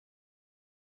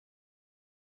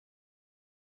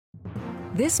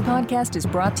This podcast is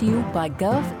brought to you by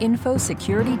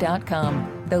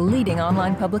GovInfoSecurity.com, the leading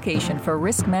online publication for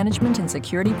risk management and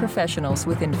security professionals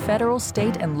within federal,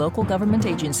 state, and local government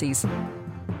agencies.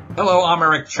 Hello, I'm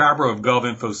Eric Chabra of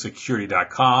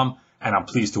GovInfoSecurity.com, and I'm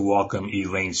pleased to welcome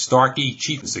Elayne Starkey,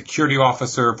 Chief Security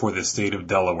Officer for the state of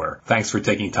Delaware. Thanks for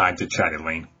taking time to chat,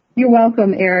 Elayne. You're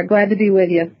welcome, Eric. Glad to be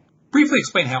with you. Briefly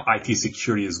explain how IT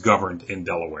security is governed in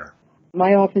Delaware.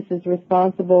 My office is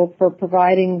responsible for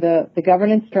providing the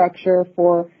governance structure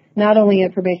for not only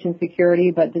information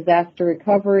security, but disaster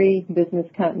recovery, business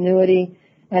continuity,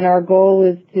 and our goal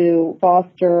is to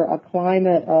foster a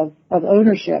climate of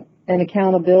ownership and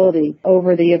accountability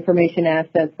over the information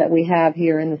assets that we have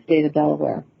here in the state of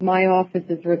Delaware. My office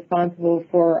is responsible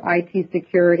for IT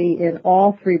security in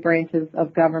all three branches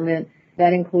of government.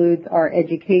 That includes our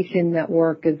education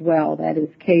network as well. That is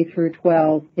K through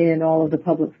 12 in all of the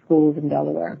public schools in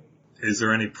Delaware. Is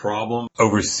there any problem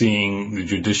overseeing the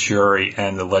judiciary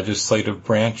and the legislative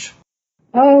branch?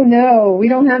 Oh, no. We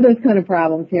don't have those kind of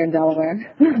problems here in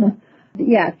Delaware.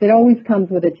 Yes, it always comes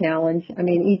with a challenge. I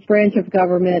mean, each branch of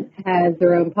government has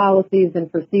their own policies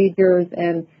and procedures,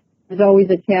 and there's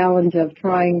always a challenge of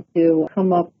trying to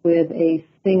come up with a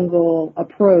single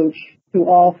approach to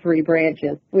all three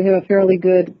branches. We have a fairly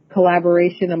good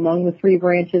collaboration among the three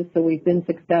branches, so we've been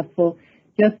successful.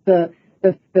 Just the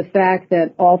fact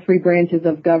that all three branches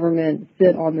of government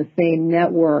sit on the same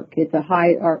network,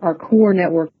 our core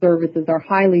network services are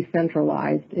highly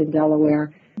centralized in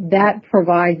Delaware. That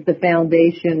provides the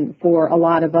foundation for a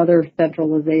lot of other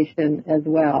centralization as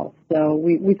well. So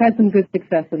we've had some good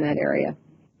success in that area.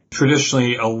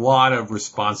 Traditionally, a lot of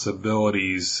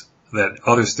responsibilities that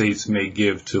other states may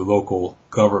give to local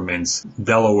governments,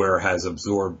 Delaware has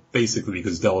absorbed basically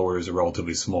because Delaware is a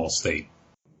relatively small state.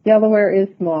 Delaware is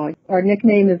small. Our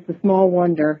nickname is the Small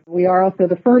Wonder. We are also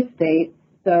the first state,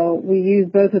 so we use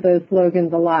both of those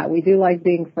slogans a lot. We do like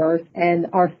being first, and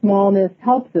our smallness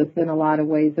helps us in a lot of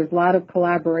ways. There's a lot of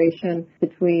collaboration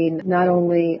between not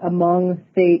only among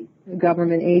state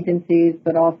government agencies,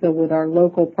 but also with our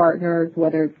local partners,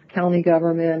 whether it's county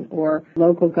government or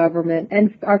local government,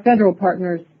 and our federal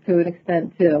partners to an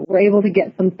extent too. We're able to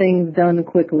get some things done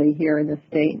quickly here in the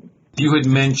state. You had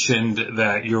mentioned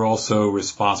that you're also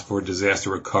responsible for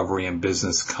disaster recovery and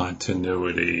business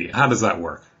continuity. How does that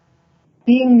work?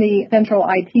 Being the central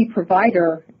IT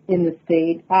provider in the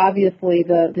state, obviously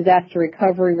the disaster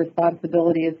recovery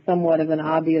responsibility is somewhat of an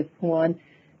obvious one.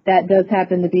 That does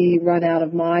happen to be run out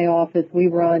of my office. We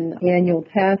run annual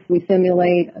tests. We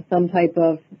simulate some type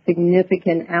of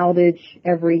significant outage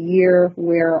every year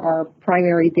where our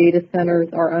primary data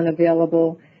centers are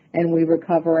unavailable and we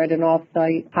recover at an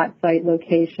off-site, hot-site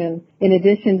location. In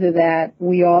addition to that,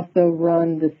 we also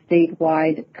run the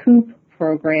statewide COOP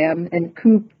program, and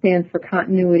COOP stands for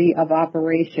Continuity of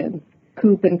Operations.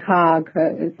 COOP and COG,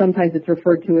 sometimes it's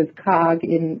referred to as COG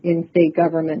in state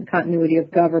government, continuity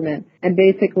of government. And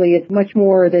basically it's much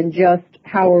more than just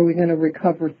how are we going to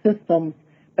recover systems,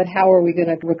 but how are we going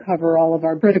to recover all of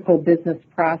our critical business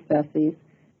processes.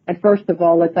 And first of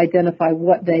all, let's identify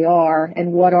what they are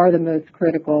and what are the most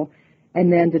critical,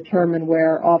 and then determine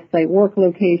where off-site work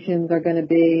locations are going to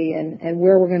be and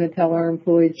where we're going to tell our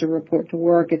employees to report to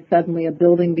work if suddenly a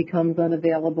building becomes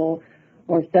unavailable,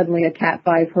 or suddenly a Cat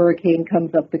 5 hurricane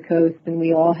comes up the coast and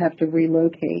we all have to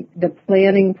relocate. The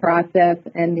planning process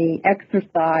and the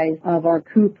exercise of our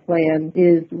COOP plan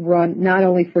is run not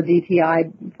only for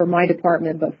DTI, for my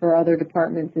department, but for other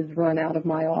departments, is run out of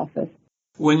my office.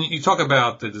 When you talk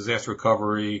about the disaster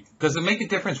recovery, does it make a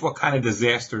difference what kind of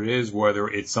disaster it is, whether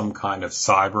it's some kind of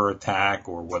cyber attack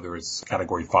or whether it's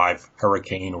Category 5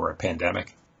 hurricane or a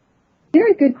pandemic?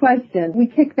 Very good question. We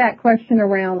kick that question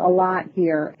around a lot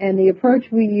here, and the approach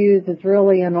we use is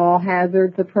really an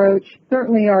all-hazards approach.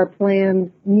 Certainly our plans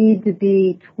need to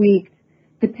be tweaked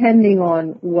depending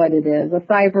on what it is.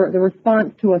 The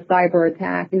response to a cyber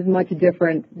attack is much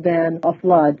different than a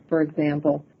flood, for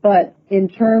example. But in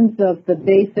terms of the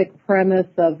basic premise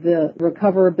of the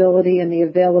recoverability and the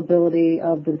availability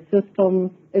of the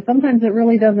systems, sometimes it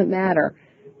really doesn't matter.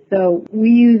 So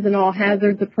we use an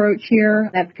all-hazards approach here.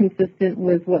 That's consistent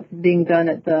with what's being done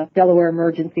at the Delaware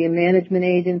Emergency and Management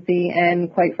Agency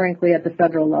and, quite frankly, at the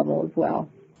federal level as well.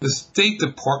 The State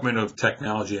Department of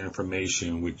Technology and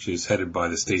Information, which is headed by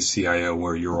the state CIO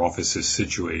where your office is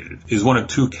situated, is one of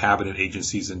two cabinet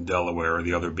agencies in Delaware,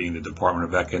 the other being the Department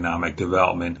of Economic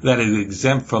Development, that is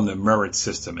exempt from the merit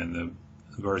system, and the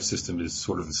merit system is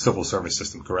sort of the civil service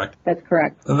system, correct? That's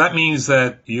correct. And that means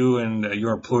that you and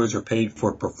your employees are paid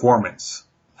for performance.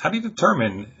 How do you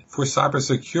determine for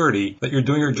cybersecurity that you're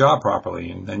doing your job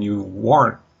properly and you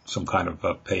warrant some kind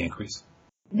of pay increase?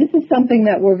 This is something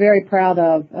that we're very proud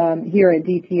of here at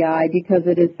DTI because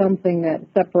it is something that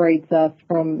separates us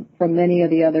from many of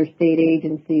the other state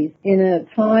agencies. In a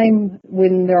time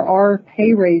when there are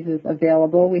pay raises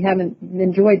available, we haven't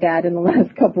enjoyed that in the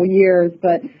last couple of years,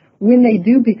 but when they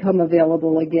do become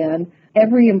available again,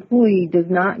 every employee does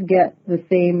not get the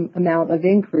same amount of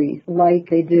increase like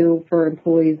they do for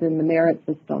employees in the merit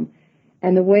system.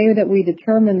 And the way that we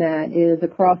determine that is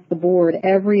across the board,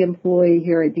 every employee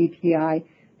here at DTI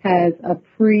has a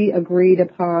pre-agreed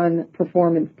upon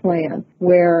performance plan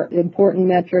where important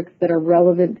metrics that are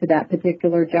relevant to that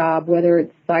particular job, whether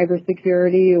it's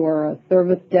cybersecurity or a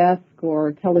service desk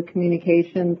or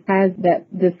telecommunications, has that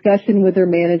discussion with their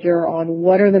manager on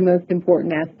what are the most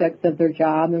important aspects of their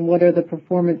job and what are the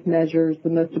performance measures, the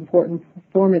most important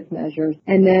performance measures.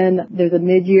 And then there's a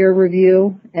mid-year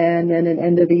review and then an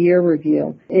end-of-the-year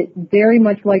review. It's very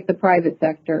much like the private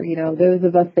sector. You know, those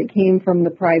of us that came from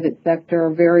the private sector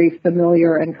are very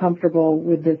familiar and comfortable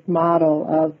with this model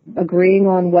of agreeing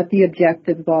on what the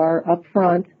objectives are up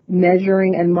front,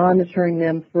 measuring and monitoring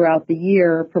them throughout the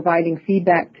year, providing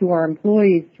feedback to our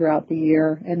employees throughout the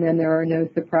year, and then there are no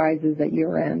surprises at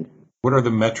year end. What are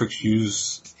the metrics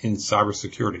used in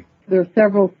cybersecurity? There are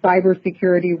several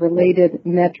cybersecurity related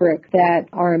metrics that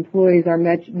our employees are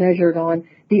measured on.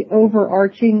 The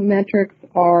overarching metrics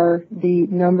are the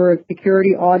number of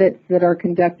security audits that are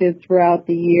conducted throughout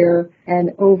the year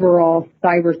and overall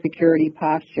cybersecurity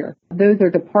posture. Those are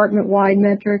department-wide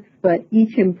metrics, but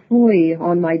each employee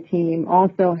on my team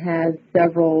also has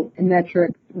several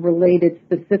metrics related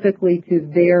specifically to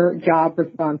their job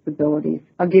responsibilities.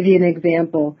 I'll give you an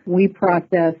example. We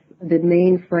process the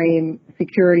mainframe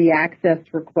security access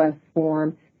request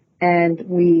form, and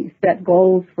we set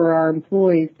goals for our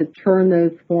employees to turn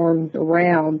those forms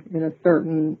around in a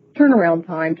certain turnaround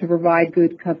time to provide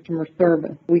good customer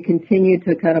service. We continue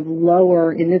to kind of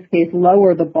lower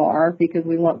the bar because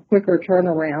we want quicker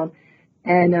turnaround,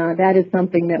 and that is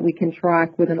something that we can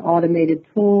track with an automated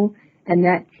tool, and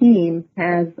that team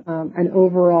has an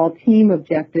overall team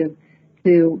objective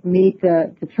to meet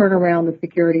to turn around the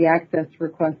security access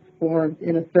request forms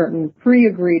in a certain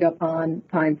pre-agreed upon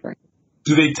time frame.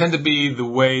 Do they tend to be the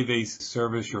way they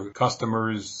service your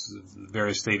customers,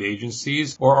 various state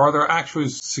agencies, or are there actually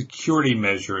security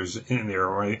measures in there?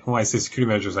 Or when I say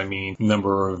security measures, I mean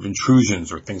number of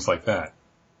intrusions or things like that.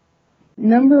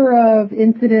 Number of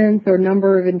incidents or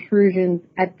number of intrusions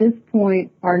at this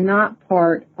point are not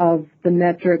part of the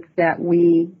metrics that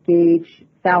we gauge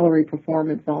salary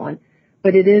performance on,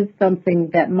 but it is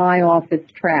something that my office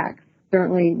tracks.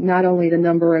 Certainly not only the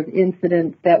number of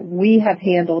incidents that we have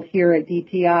handled here at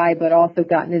DTI, but also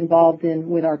gotten involved in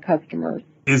with our customers.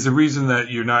 Is the reason that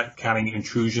you're not counting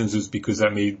intrusions is because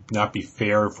that may not be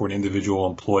fair for an individual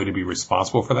employee to be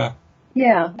responsible for that?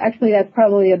 Yeah, actually that's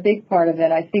probably a big part of it.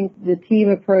 I think the team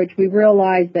approach, we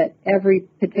realize that every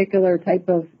particular type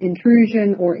of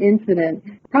intrusion or incident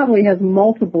probably has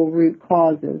multiple root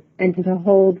causes, and to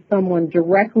hold someone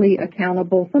directly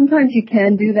accountable, sometimes you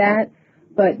can do that,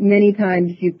 but many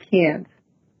times you can't.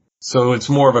 So it's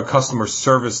more of a customer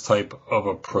service type of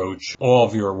approach. All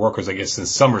of your workers, I guess, in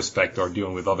some respect, are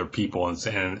dealing with other people,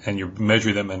 and you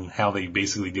measure them and how they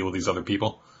basically deal with these other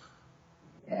people?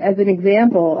 As an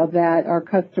example of that, our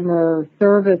customer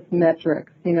service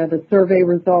metrics, the survey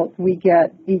results we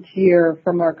get each year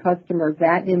from our customers,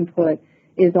 that input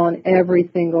is on every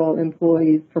single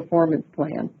employee's performance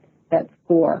plan, that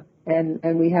score. And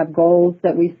we have goals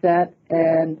that we set,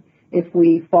 and if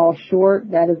we fall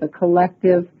short, that is a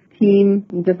collective team.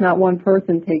 Just not one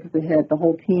person takes the hit. The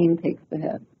whole team takes the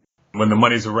hit. When the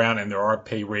money's around and there are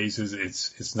pay raises,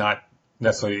 it's not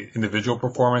necessarily individual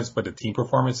performance, but the team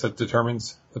performance that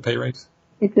determines the pay raise?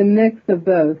 It's a mix of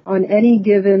both. On any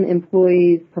given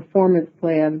employee's performance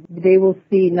plan, they will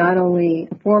see not only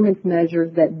performance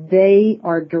measures that they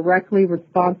are directly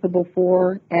responsible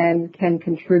for and can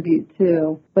contribute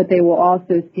to, but they will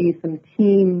also see some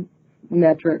team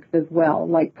metrics as well,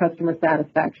 like customer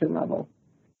satisfaction level.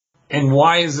 And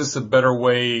why is this a better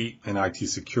way in IT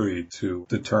security to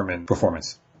determine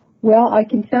performance? Well, I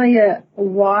can tell you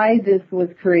why this was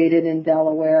created in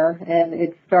Delaware, and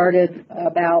it started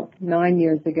about 9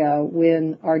 years ago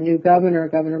when our new governor,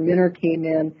 Governor Minner, came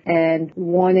in and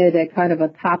wanted a kind of a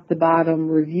top-to-bottom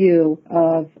review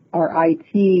of our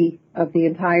IT, of the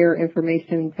entire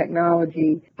information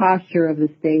technology posture of the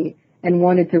state, and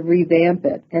wanted to revamp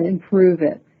it and improve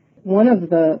it. One of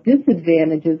the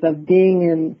disadvantages of being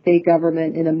in state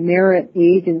government in a merit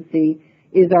agency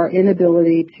is our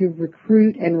inability to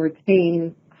recruit and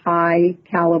retain high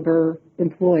caliber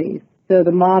employees. So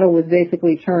the model was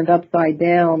basically turned upside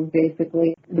down,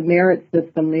 basically. The merit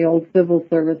system, the old civil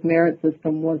service merit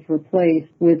system, was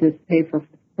replaced with this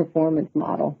pay-for-performance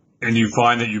model. And you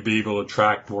find that you'd be able to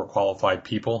attract more qualified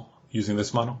people using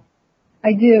this model?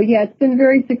 I do, yeah. It's been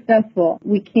very successful.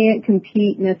 We can't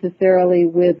compete necessarily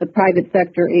with the private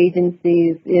sector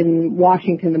agencies in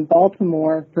Washington and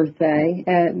Baltimore, per se,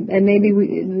 and maybe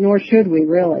nor should we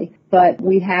really. But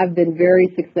we have been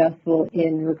very successful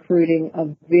in recruiting a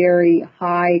very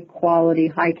high quality,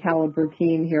 high caliber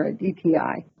team here at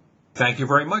DTI. Thank you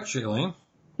very much, Elayne.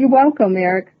 You're welcome,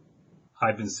 Eric.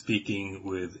 I've been speaking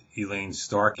with Elayne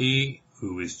Starkey,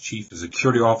 who is Chief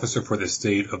Security Officer for the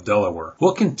state of Delaware.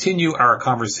 We'll continue our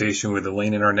conversation with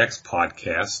Elayne in our next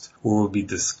podcast, where we'll be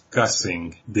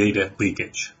discussing data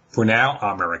leakage. For now,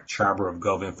 I'm Eric Chaber of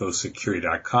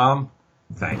GovInfoSecurity.com.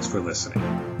 Thanks for listening.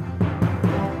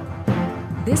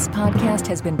 This podcast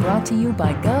has been brought to you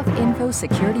by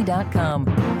GovInfoSecurity.com.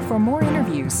 For more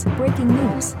interviews, breaking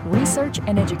news, research,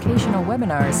 and educational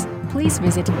webinars, please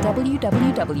visit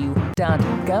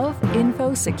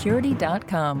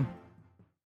www.govinfosecurity.com.